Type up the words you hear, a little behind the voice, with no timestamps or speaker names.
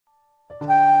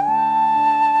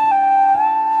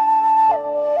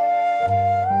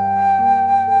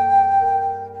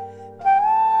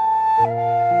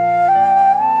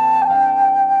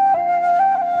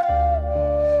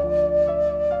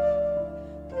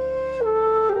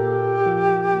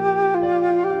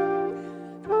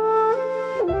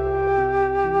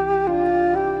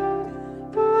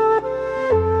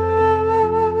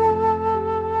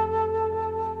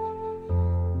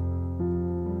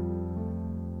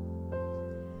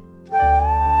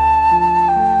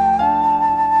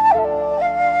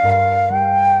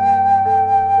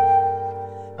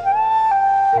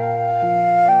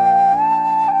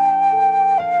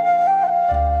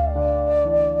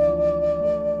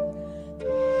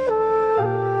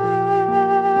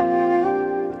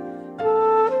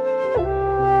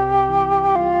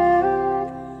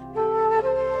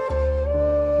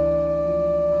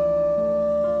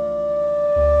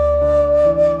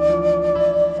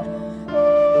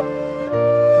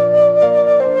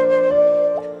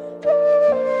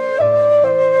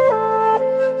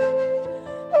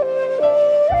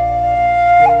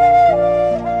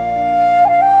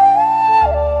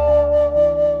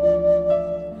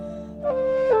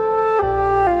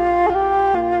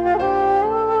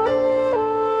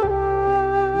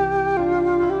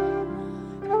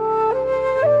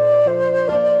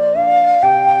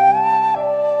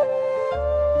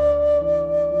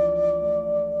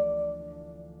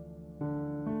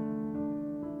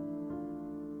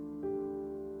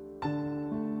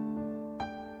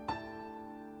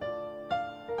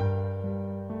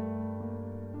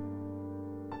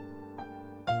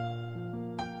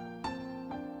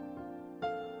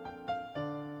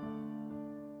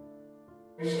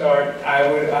Start,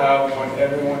 I would want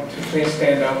everyone to please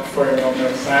stand up for a moment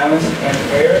of silence and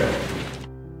prayer.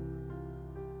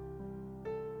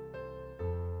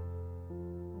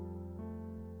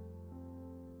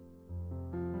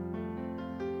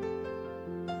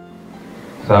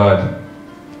 Lord,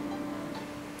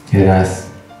 let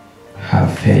us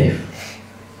have faith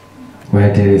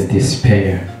where there is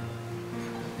despair.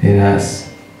 Let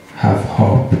us have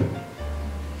hope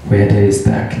where there is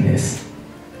darkness.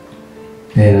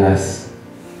 Let us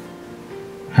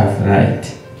have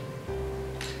light,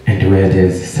 and where there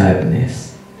is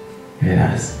sadness, let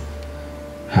us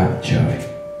have joy.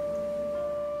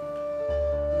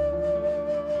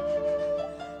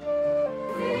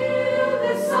 Feel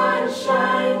the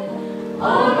sunshine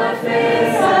on my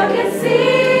face, I can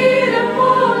see the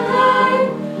moonlight.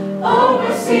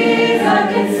 Overseas, I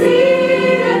can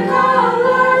see the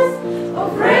colors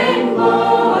of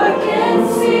rainbow. I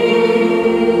can see.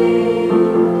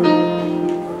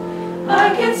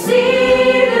 I can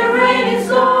see the rain is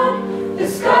gone, the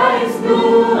sky is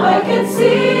blue. I can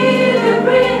see the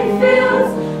green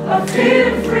fields, I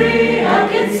feel free. I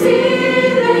can see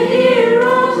the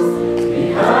heroes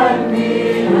behind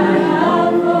me. I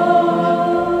have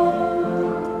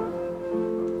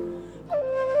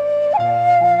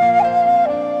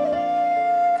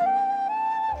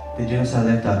The genocide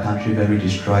left our country very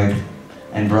destroyed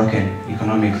and broken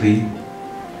economically,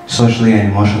 socially and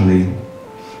emotionally.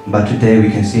 But today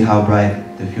we can see how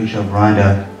bright the future of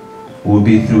Rwanda will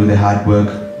be through the hard work,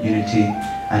 unity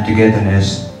and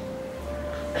togetherness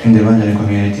in the Rwandan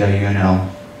community at UNL.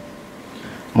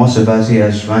 Most of us here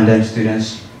as Rwandan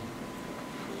students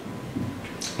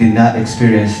did not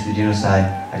experience the genocide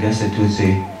against the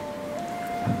Tutsi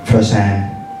firsthand,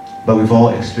 but we've all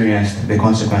experienced the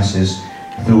consequences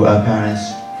through our parents,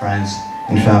 friends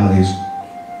and families.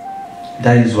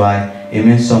 That is why it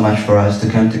means so much for us to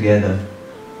come together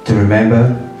to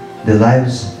remember the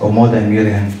lives of more than a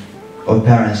million of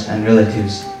parents and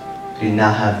relatives did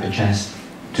not have a chance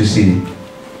to see,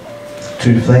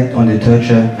 to reflect on the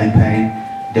torture and pain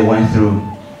they went through.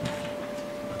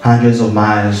 Hundreds of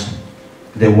miles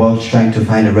they walked trying to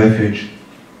find a refuge,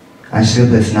 and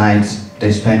sleepless nights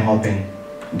they spent hoping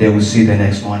they would see the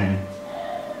next morning.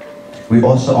 We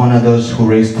also honor those who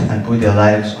risked and put their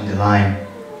lives on the line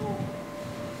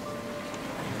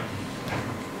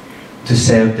to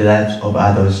save the lives of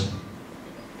others.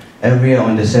 Every year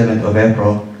on the 7th of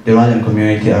April, the Rwandan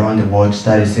community around the world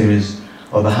started a series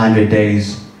of 100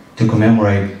 days to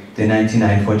commemorate the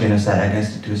 1994 genocide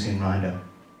against the Tutsi in Rwanda.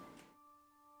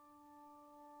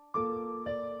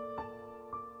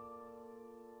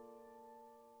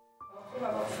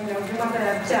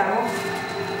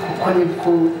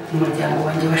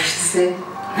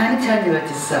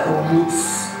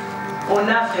 On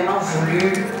a vraiment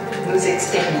voulu nous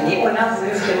exterminer, on a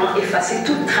voulu vraiment effacer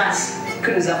toute trace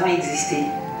que nous avons existé.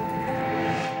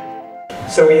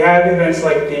 So we have events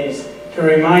like these to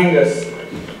remind us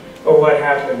of what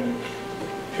happened.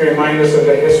 to remind us of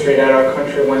the history that our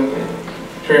country went through,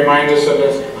 to remind us of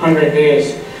those 100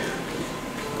 days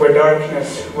where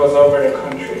darkness was over the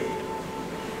country,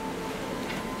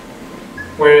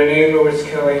 where a neighbor was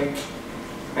killing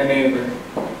a neighbor,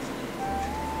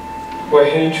 where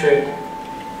hatred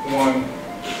won,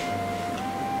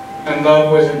 and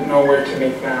love was nowhere to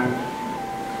be found.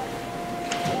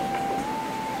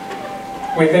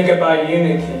 We think about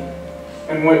unity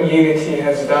and what unity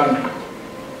has done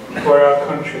for our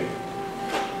country,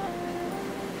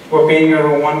 what being a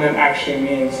Rwandan actually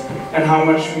means, and how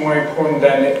much more important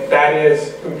that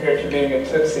is compared to being a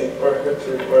Tutsi or a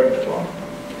Hutu or a Twa.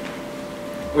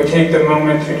 We take the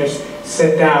moment to just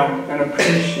sit down and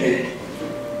appreciate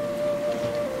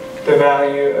the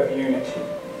value of unity.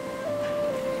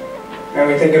 And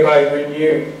we think about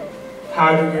renew.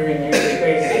 How do we renew the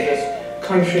face of this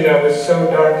country that was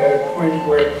so dark at a point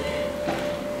where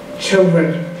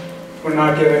children were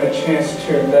not given a chance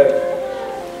to live?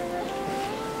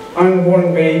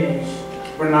 Unborn babies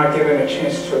were not given a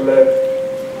chance to live.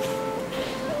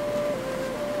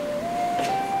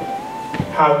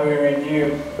 How do we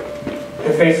renew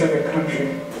the face of a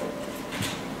country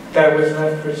that was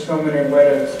left with so many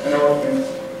widows and orphans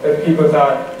that people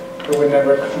thought it would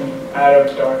never come out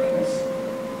of darkness?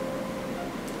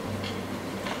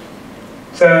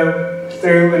 So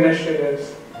through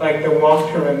initiatives like the Walk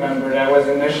to Remember that was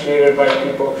initiated by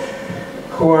people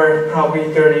who are probably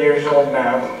 30 years old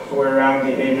now, who were around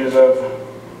the ages of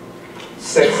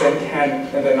 6 and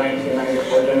 10 in the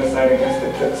 1994 genocide against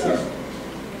the Tutsis.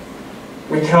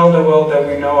 We tell the world that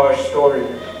we know our story.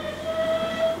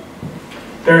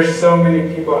 There are so many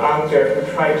people out there who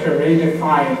try to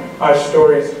redefine our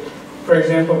stories. For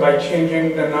example, by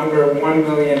changing the number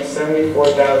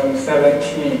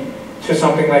 1,074,017 to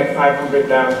something like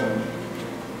 500,000.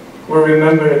 We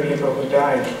remember the people who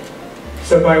died.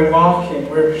 So by walking,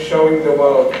 we're showing the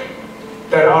world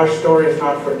that our story is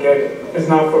not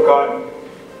forgotten.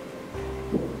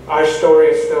 Our story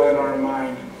is still in our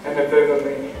mind, and it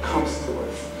vividly comes to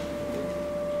us.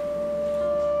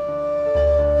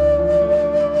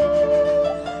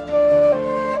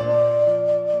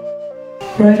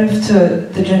 Right after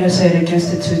the genocide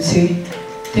against the Tutsi,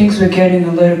 things were getting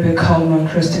a little bit calmer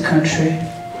across the country.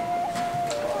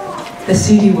 The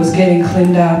city was getting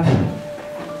cleaned up.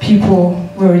 People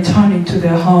were returning to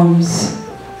their homes.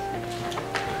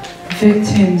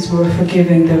 Victims were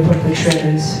forgiving their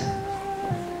perpetrators.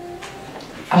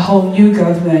 A whole new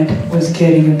government was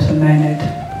getting implemented.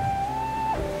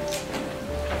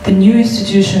 The new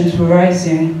institutions were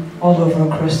rising all over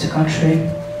across the country.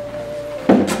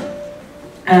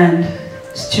 And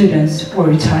students were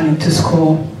returning to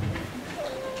school.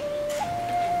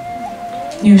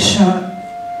 News shot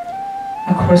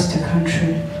across the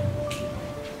country.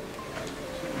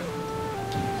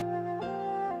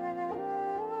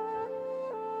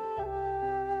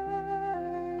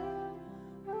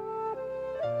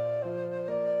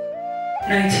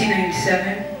 In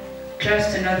 1997,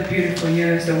 just another beautiful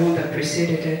year as the one that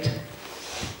preceded it.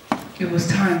 It was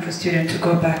time for students to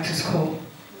go back to school.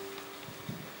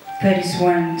 That is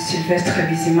when Sylvestre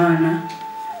Bizimana,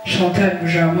 Chantal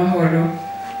Bujaramahoro,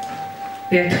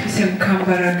 Beatrice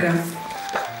Mukambaraga,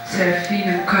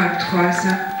 Serafina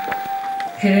Mukarutwaza,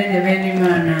 Helene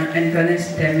Benimana, and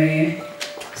Vanessa Demeye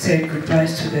said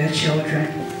goodbyes to their children.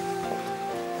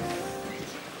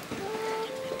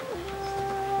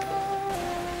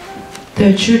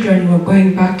 Their children were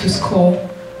going back to school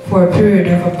for a period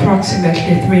of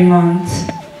approximately 3 months.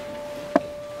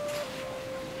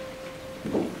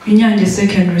 Inyange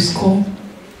Secondary School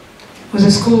was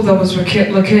a school that was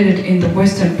located in the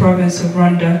western province of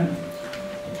Rwanda.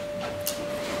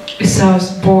 It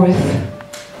serves both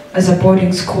as a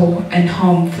boarding school and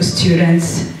home for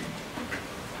students.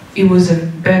 It was a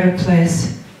better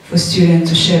place for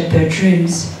students to shape their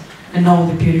dreams and all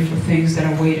the beautiful things that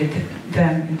awaited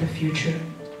them in the future.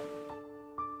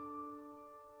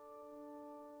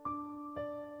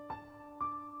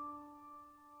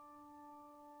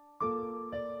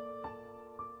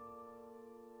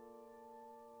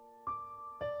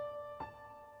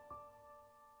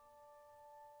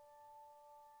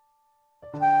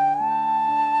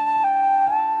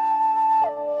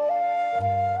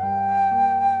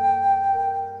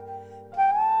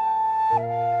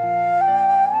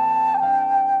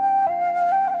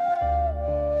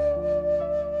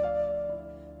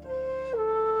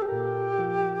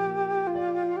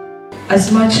 As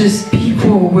much as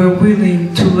people were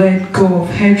willing to let go of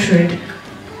hatred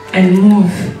and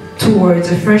move towards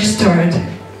a fresh start,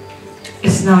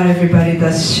 it's not everybody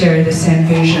that shared the same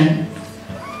vision.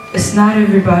 It's not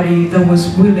everybody that was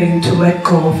willing to let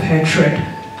go of hatred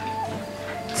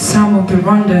some of the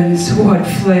Rwandans who had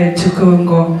fled to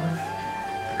Congo,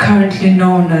 currently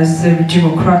known as the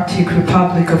Democratic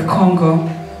Republic of Congo,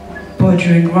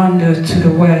 bordering Rwanda to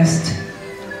the west,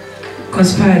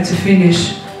 conspired to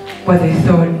finish what they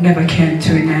thought never came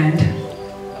to an end.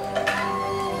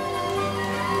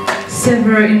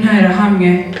 Several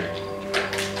Interahamwe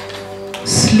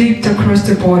slipped across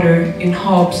the border in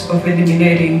hopes of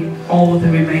eliminating all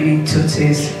the remaining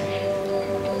Tutsis.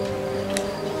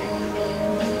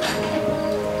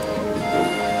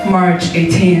 March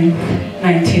 18,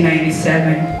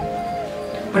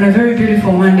 1997. On a very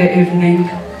beautiful Monday evening,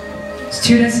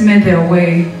 students made their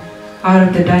way out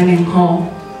of the dining hall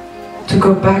to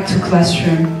go back to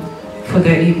classroom for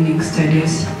their evening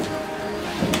studies.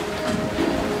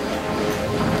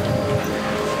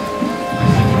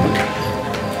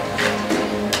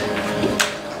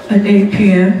 At 8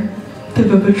 p.m., the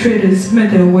perpetrators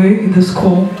made their way in the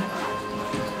school.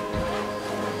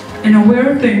 And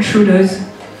aware of the intruders,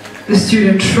 the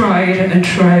student tried and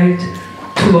tried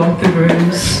to lock the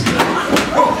rooms.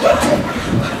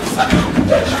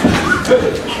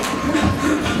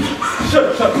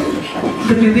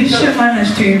 The militia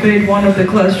managed to invade one of the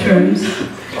classrooms,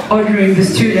 ordering the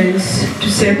students to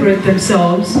separate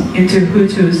themselves into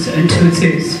Hutus and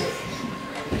Tutsis.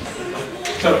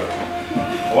 I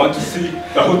want to see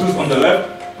the Hutus on the left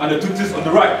and the Tutsis on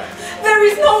the right. There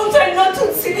is no Hutu, no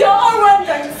Tutsi, they are all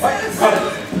Rwandans.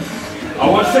 I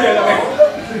want to say it again.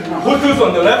 Hutus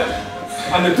on the left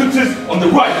and the Tutsis on the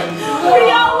right.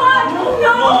 We are one!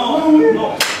 No!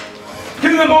 No.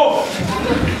 Kill them all!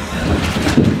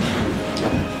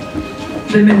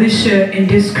 The militia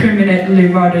indiscriminately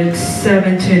murdered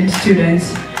 17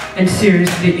 students and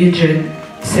seriously injured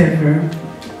several.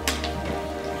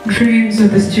 Dreams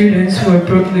of the students were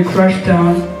brutally crushed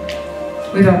down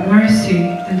without mercy,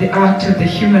 and the act of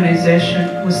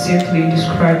dehumanization was simply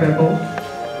indescribable.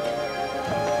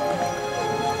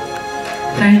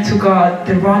 Thank to God,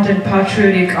 the Rwandan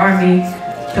Patriotic Army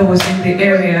that was in the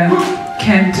area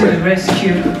came to the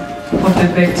rescue of the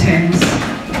victims.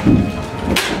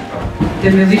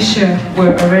 The militia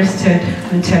were arrested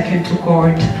and taken to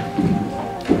court.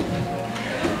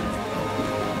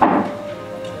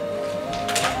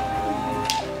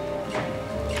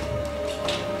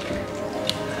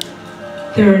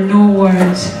 There are no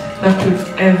words that could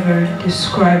ever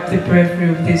describe the bravery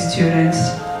of these students.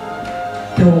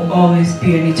 There will always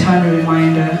be an eternal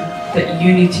reminder that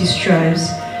unity strives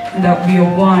and that we are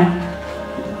one,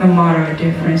 no matter our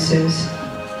differences.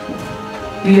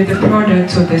 We are the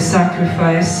product of their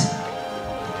sacrifice.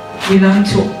 We learn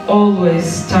to always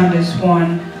stand as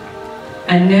one,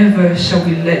 and never shall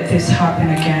we let this happen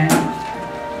again.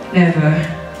 Never,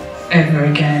 ever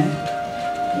again.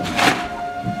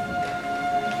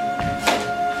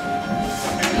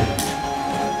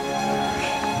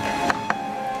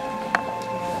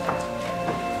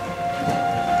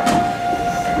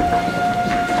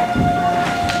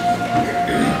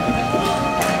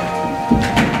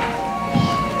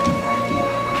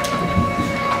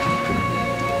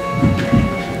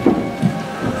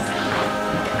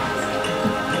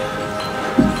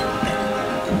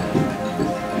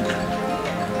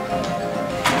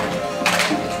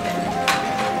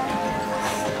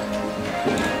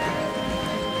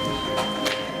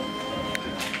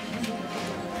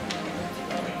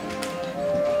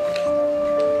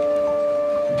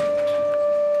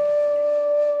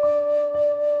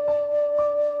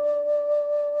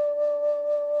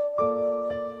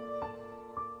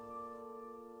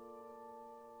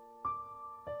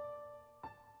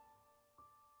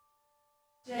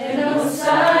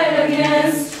 Genocide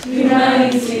against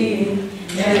humanity,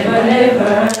 never,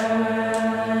 never,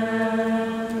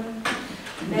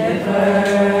 never,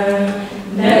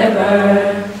 never,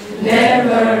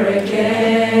 never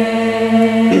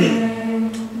again,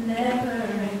 never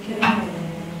again.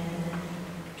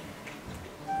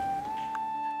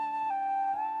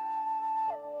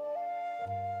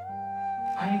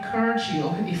 I encourage you,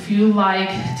 if you like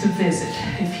to visit,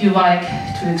 if you like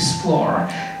to explore,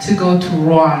 to go to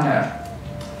Rwanda.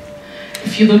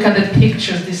 If you look at the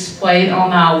pictures displayed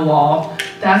on our wall,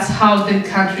 that's how the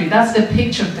country, that's the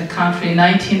picture of the country in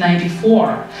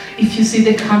 1994. If you see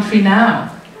the country now,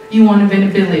 you won't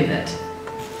even believe it.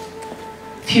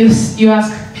 If you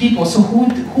ask people, so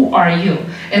who are you?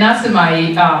 And that's the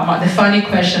funny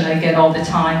question I get all the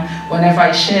time whenever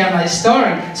I share my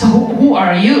story. So who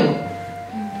are you?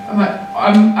 I'm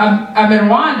a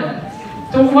Rwandan.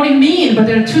 So what do you mean? But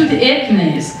there are two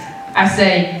ethnies. I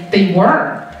say they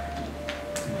were.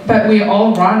 But we are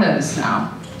all Rwandans now.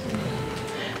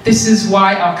 This is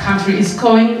why our country is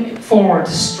going forward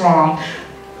strong.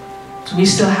 Do we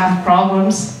still have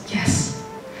problems? Yes.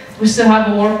 Do we still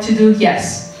have work to do?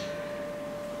 Yes.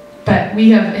 But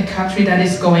we have a country that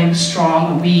is going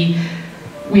strong. We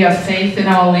have faith in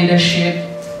our leadership,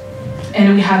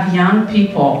 and we have young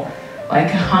people, like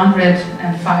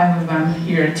 105 of them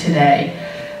here today,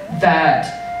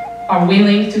 that are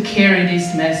willing to carry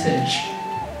this message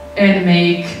and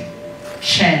make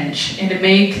change, and to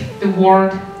make the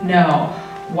world know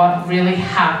what really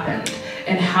happened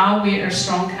and how we are a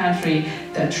strong country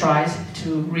that tries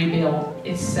to rebuild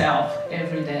itself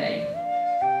every day.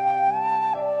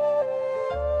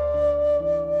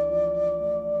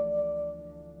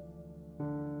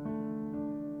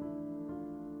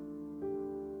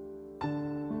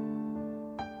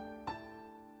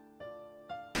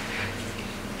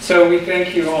 So we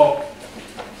thank you all.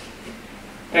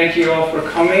 Thank you all for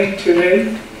coming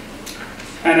today.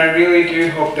 And I really do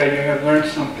hope that you have learned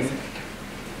something.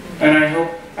 And I hope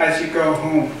as you go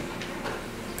home,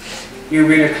 you'll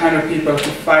be the kind of people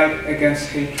who fight against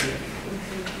hatred.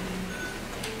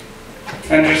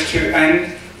 And just to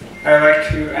end, I'd like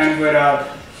to end with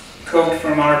a quote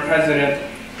from our president.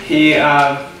 He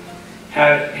had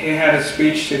a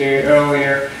speech to do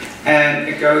earlier, and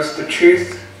it goes, "The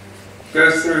truth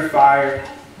goes through fire,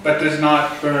 but does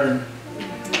not burn.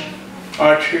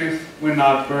 Our truth will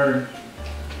not burn.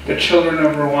 The children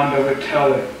of Rwanda would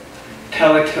tell it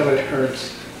till it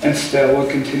hurts, and still will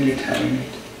continue telling it."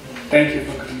 Thank you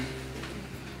for